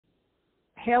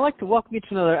Hey, I'd like to welcome you to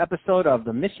another episode of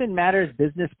the Mission Matters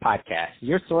Business Podcast,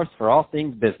 your source for all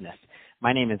things business.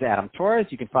 My name is Adam Torres.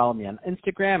 You can follow me on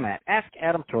Instagram at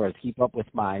AskAdamTorres. Keep up with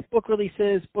my book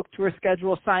releases, book tour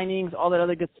schedule, signings, all that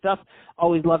other good stuff.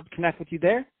 Always love to connect with you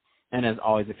there. And as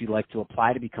always, if you'd like to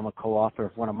apply to become a co-author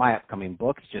of one of my upcoming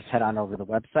books, just head on over to the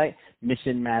website,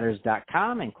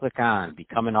 missionmatters.com, and click on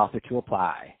Become an Author to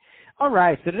apply. All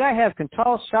right, so today I have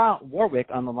Kuntal Shah Warwick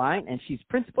on the line, and she's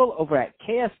principal over at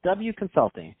KSW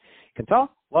Consulting. Kuntal,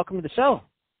 welcome to the show.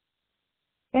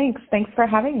 Thanks for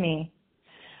having me.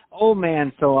 Oh,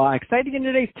 man, so excited to get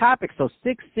into today's topic. So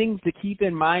 6 things to keep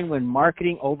in mind when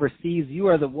marketing overseas. You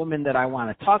are the woman that I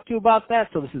want to talk to about that,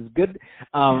 so this is good.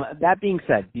 That being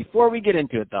said, before we get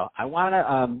into it, though, I want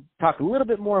to talk a little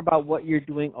bit more about what you're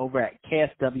doing over at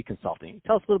KSW Consulting.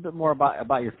 Tell us a little bit more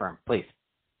about your firm, please.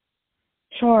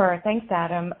 Sure. Thanks,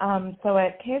 Adam. So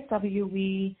at KSW,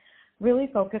 we really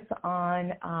focus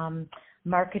on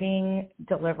marketing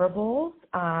deliverables,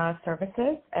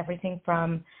 services, everything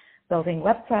from building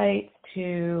websites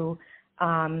to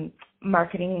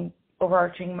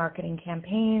overarching marketing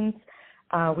campaigns.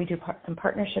 We do some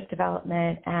partnership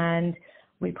development, and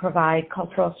we provide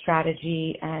cultural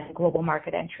strategy and global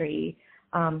market entry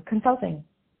consulting.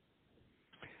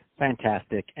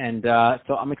 Fantastic. And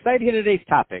so I'm excited to get into today's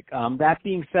topic. That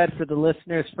being said, for the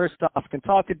listeners, first off,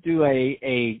 Kuntal could do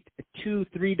a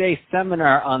 2-3 day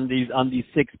seminar on these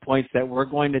 6 points that we're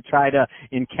going to try to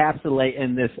encapsulate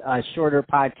in this shorter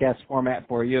podcast format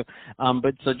for you.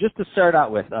 But so just to start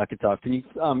out with, Kuntal, can you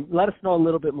let us know a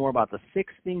little bit more about the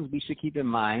 6 things we should keep in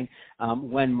mind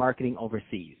when marketing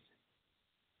overseas?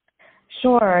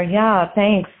 Sure. Yeah.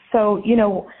 Thanks. So,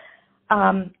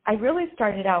 I really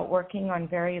started out working on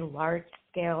very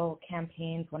large-scale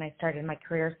campaigns when I started my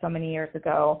career so many years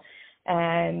ago.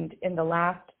 And in the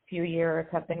last few years,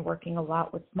 have been working a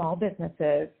lot with small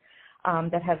businesses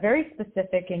that have very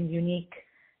specific and unique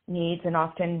needs and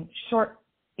often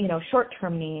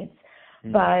short-term needs.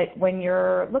 Mm-hmm. But when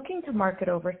you're looking to market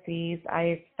overseas,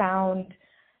 I've found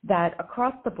that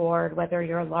across the board, whether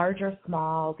you're large or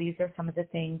small, these are some of the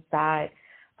things that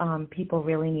people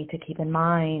really need to keep in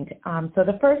mind. So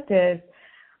the first is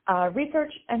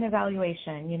research and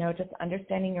evaluation, just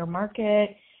understanding your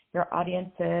market, your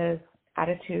audiences,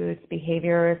 attitudes,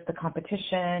 behaviors, the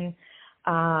competition.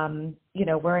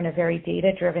 We're in a very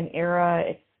data-driven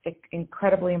era. It's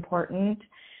incredibly important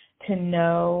to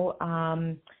know,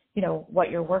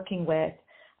 what you're working with.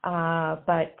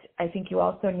 But I think you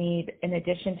also need, in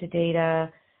addition to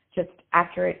data, just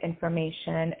accurate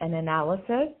information and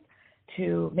analysis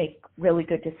to make really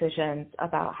good decisions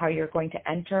about how you're going to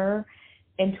enter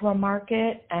into a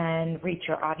market and reach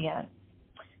your audience.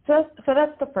 So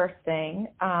that's the first thing.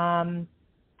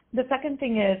 The second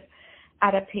thing is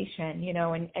adaptation,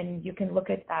 and you can look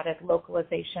at that as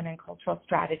localization and cultural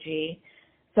strategy.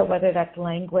 So whether that's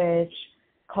language,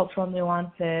 cultural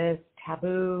nuances,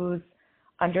 taboos,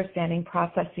 understanding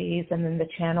processes, and then the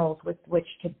channels with which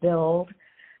to build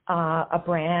a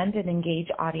brand and engage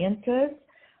audiences.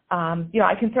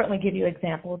 I can certainly give you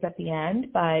examples at the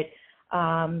end, but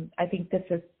I think this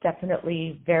is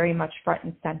definitely very much front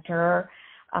and center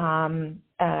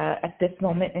at this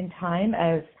moment in time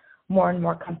as more and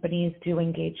more companies do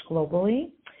engage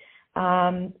globally.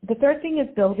 The third thing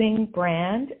is building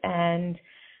brand and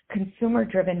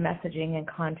consumer-driven messaging and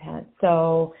content.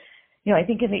 So, I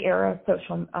think in the era of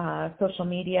social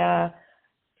media,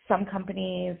 some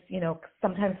companies,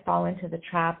 sometimes fall into the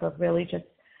trap of really just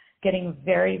getting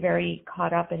very, very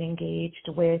caught up and engaged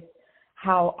with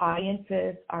how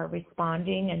audiences are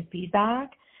responding and feedback.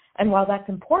 And while that's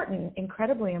important,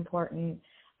 incredibly important,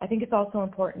 I think it's also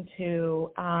important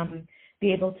to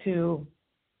be able to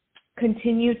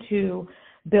continue to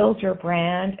build your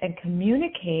brand and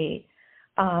communicate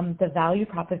the value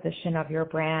proposition of your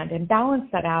brand and balance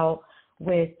that out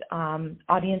with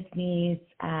audience needs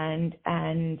and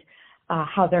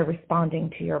how they're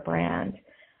responding to your brand.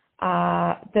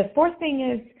 The fourth thing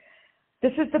is,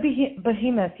 this is the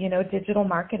behemoth, digital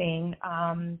marketing.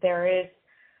 There is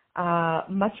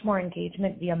much more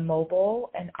engagement via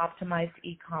mobile and optimized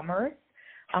e-commerce,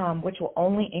 which will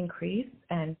only increase.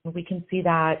 And we can see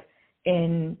that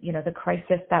in, the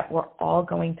crisis that we're all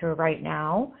going through right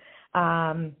now.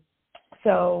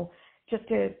 So just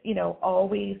to,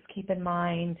 always keep in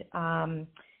mind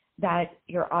that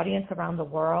your audience around the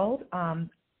world,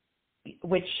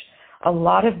 which a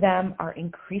lot of them are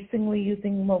increasingly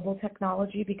using mobile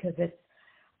technology because it's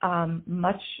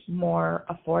much more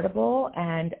affordable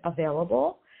and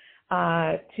available,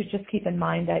 to just keep in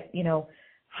mind that,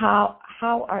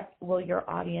 will your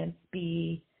audience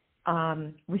be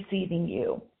receiving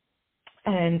you?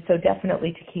 And so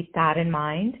definitely to keep that in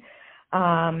mind.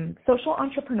 Social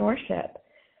entrepreneurship.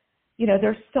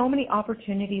 There's so many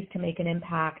opportunities to make an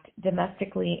impact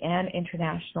domestically and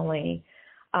internationally.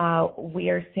 We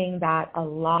are seeing that a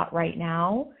lot right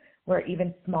now, where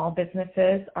even small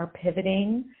businesses are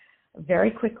pivoting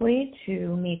very quickly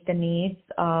to meet the needs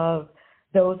of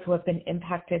those who have been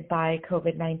impacted by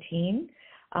COVID-19.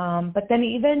 But then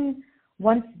even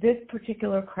once this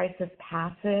particular crisis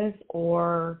passes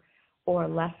or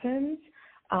lessens,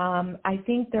 I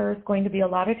think there's going to be a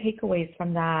lot of takeaways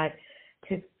from that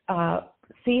to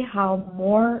see how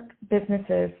more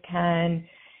businesses can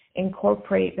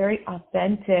incorporate very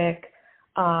authentic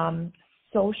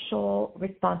social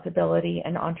responsibility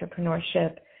and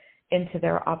entrepreneurship into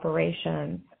their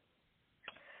operations.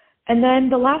 And then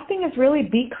the last thing is really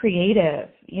be creative.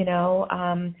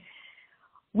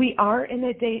 We are in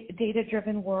a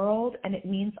data-driven world, and it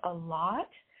means a lot,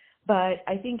 but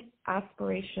I think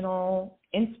aspirational,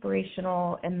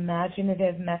 inspirational,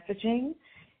 imaginative messaging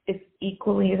is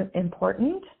equally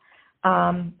important.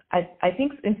 I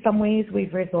think in some ways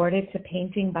we've resorted to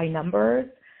painting by numbers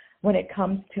when it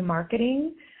comes to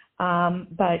marketing,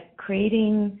 but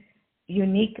creating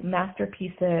unique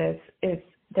masterpieces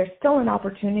there's still an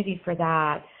opportunity for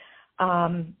that.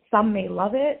 Some may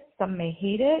love it, some may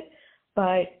hate it,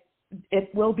 but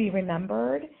it will be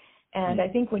remembered. And I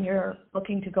think when you're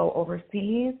looking to go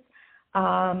overseas,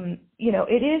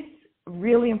 it is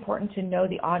really important to know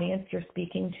the audience you're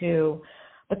speaking to,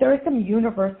 but there are some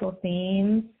universal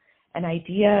themes and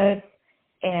ideas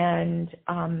and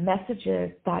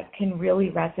messages that can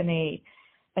really resonate.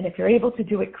 And if you're able to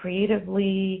do it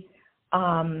creatively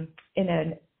in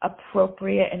an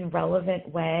appropriate and relevant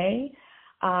way,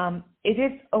 it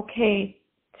is okay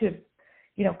to,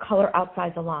 color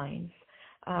outside the lines.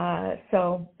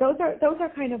 So those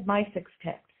are kind of my 6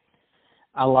 tips.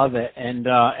 I love it. And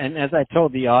as I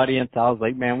told the audience, I was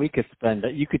like, man,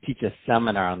 you could teach a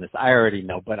seminar on this. I already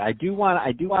know, but I do want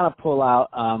to pull out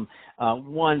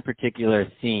one particular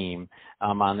theme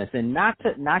on this, and not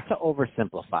to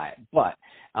oversimplify it, but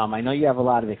I know you have a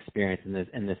lot of experience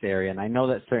in this area, and I know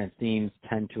that certain themes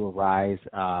tend to arise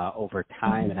over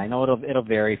time, and I know it'll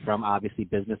vary from obviously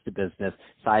business to business,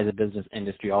 size of business,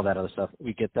 industry, all that other stuff.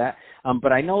 We get that,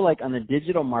 but I know like on the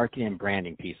digital marketing and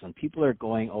branding piece, when people are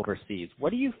going overseas,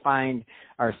 what do you find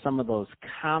are some of those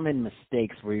common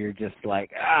mistakes where you're just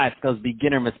like, it's those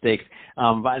beginner mistakes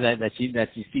that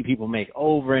you see people make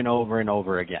over and over and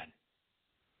over again?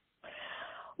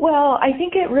 Well, I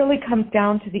think it really comes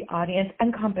down to the audience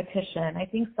and competition. I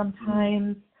think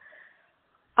sometimes,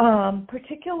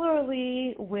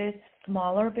 particularly with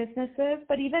smaller businesses,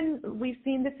 but we've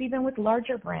seen this even with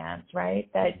larger brands, right?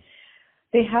 That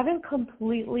they haven't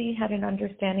completely had an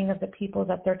understanding of the people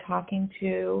that they're talking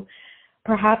to.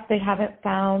 Perhaps they haven't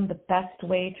found the best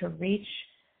way to reach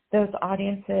those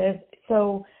audiences.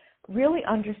 So really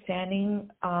understanding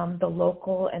the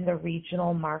local and the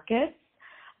regional markets.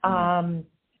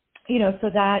 So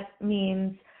that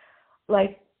means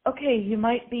like, okay, you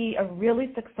might be a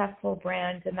really successful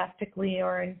brand domestically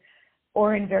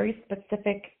or in very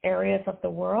specific areas of the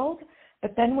world,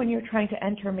 but then when you're trying to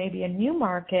enter maybe a new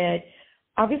market,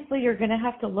 obviously you're going to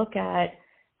have to look at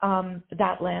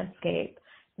that landscape.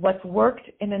 What's worked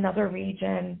in another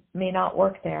region may not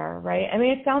work there, right? I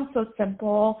mean, it sounds so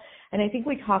simple, and I think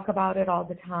we talk about it all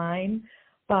the time,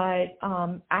 but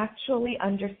actually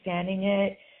understanding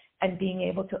it and being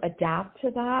able to adapt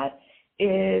to that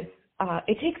is,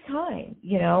 it takes time,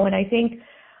 and I think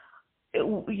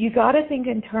you got to think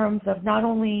in terms of not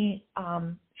only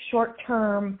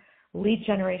short-term lead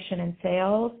generation and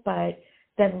sales, but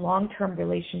then long-term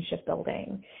relationship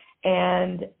building.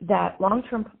 And that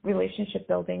long-term relationship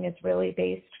building is really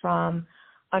based from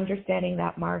understanding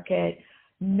that market,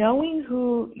 knowing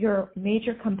who your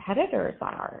major competitors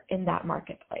are in that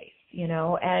marketplace,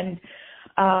 and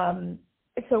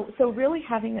so really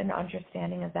having an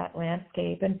understanding of that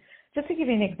landscape. And just to give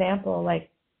you an example, like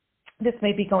this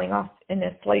may be going off in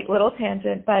a slight little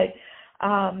tangent, but,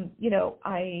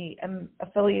 I am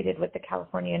affiliated with the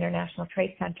California International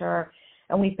Trade Center,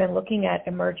 and we've been looking at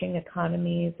emerging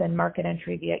economies and market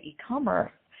entry via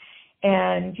e-commerce.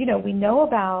 And, we know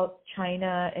about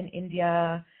China and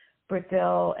India,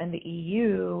 Brazil, and the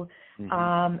EU,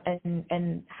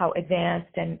 and how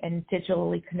advanced and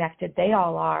digitally connected they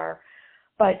all are.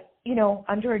 But,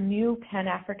 under a new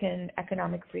Pan-African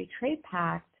Economic Free Trade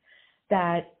Pact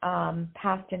that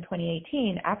passed in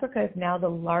 2018, Africa is now the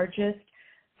largest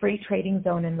free trading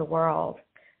zone in the world.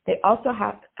 They also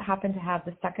happen to have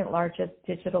the second largest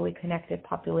digitally connected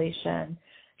population.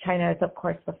 China is, of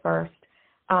course, the first.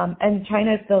 And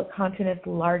China is the continent's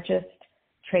largest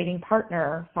trading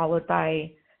partner, followed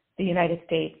by the United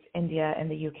States, India,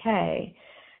 and the UK.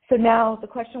 So now the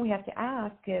question we have to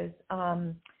ask is,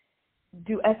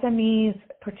 do SMEs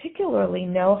particularly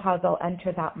know how they'll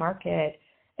enter that market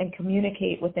and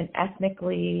communicate with an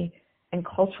ethnically and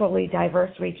culturally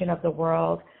diverse region of the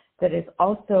world that is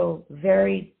also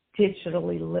very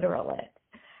digitally literate?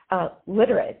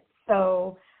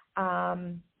 So,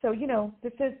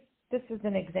 this is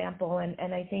an example,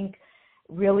 and I think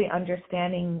really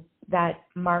understanding that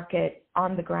market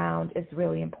on the ground is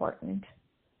really important.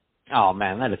 Oh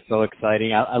man, that is so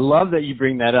exciting. I love that you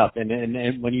bring that up.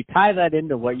 And when you tie that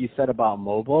into what you said about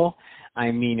mobile, I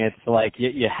mean, it's like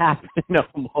you have to know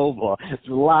mobile. There's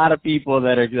a lot of people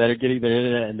that are getting their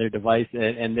internet and their device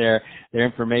and their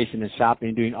information and shopping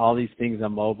and doing all these things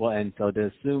on mobile. And so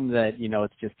to assume that,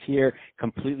 it's just here,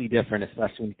 completely different,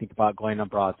 especially when you think about going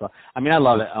abroad. So, I mean, I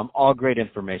love it. All great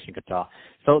information, Kuntal.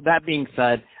 So that being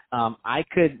said,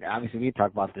 obviously we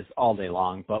talk about this all day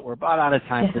long, but we're about out of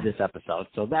time for this episode.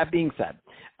 So that being said,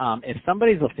 if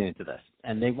somebody's listening to this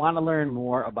and they want to learn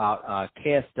more about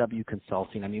KSW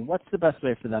Consulting, I mean, what's the best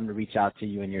way for them to reach out to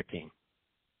you and your team?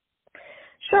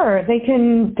 Sure. They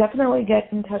can definitely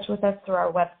get in touch with us through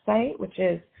our website, which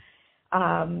is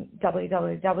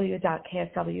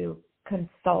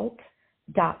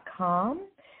www.kswconsult.com,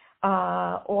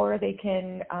 or they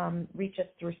can reach us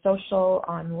through social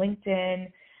on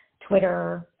LinkedIn,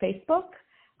 Twitter, Facebook,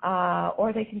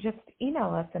 or they can just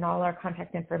email us, and all our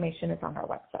contact information is on our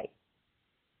website.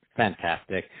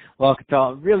 Fantastic. Well,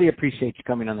 Kuntal, really appreciate you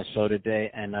coming on the show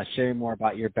today and sharing more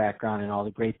about your background and all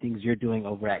the great things you're doing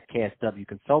over at KSW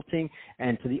Consulting.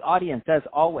 And to the audience, as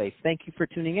always, thank you for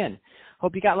tuning in.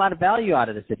 Hope you got a lot of value out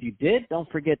of this. If you did,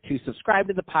 don't forget to subscribe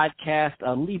to the podcast,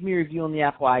 leave me a review on the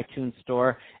Apple iTunes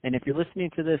Store, and if you're listening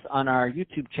to this on our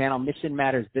YouTube channel, Mission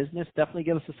Matters Business, definitely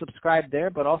give us a subscribe there,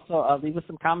 but also leave us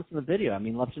some comments in the video. I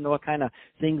mean, let us know what kind of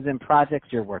things and projects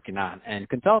you're working on. And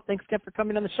Kuntal, thanks again for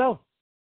coming on the show.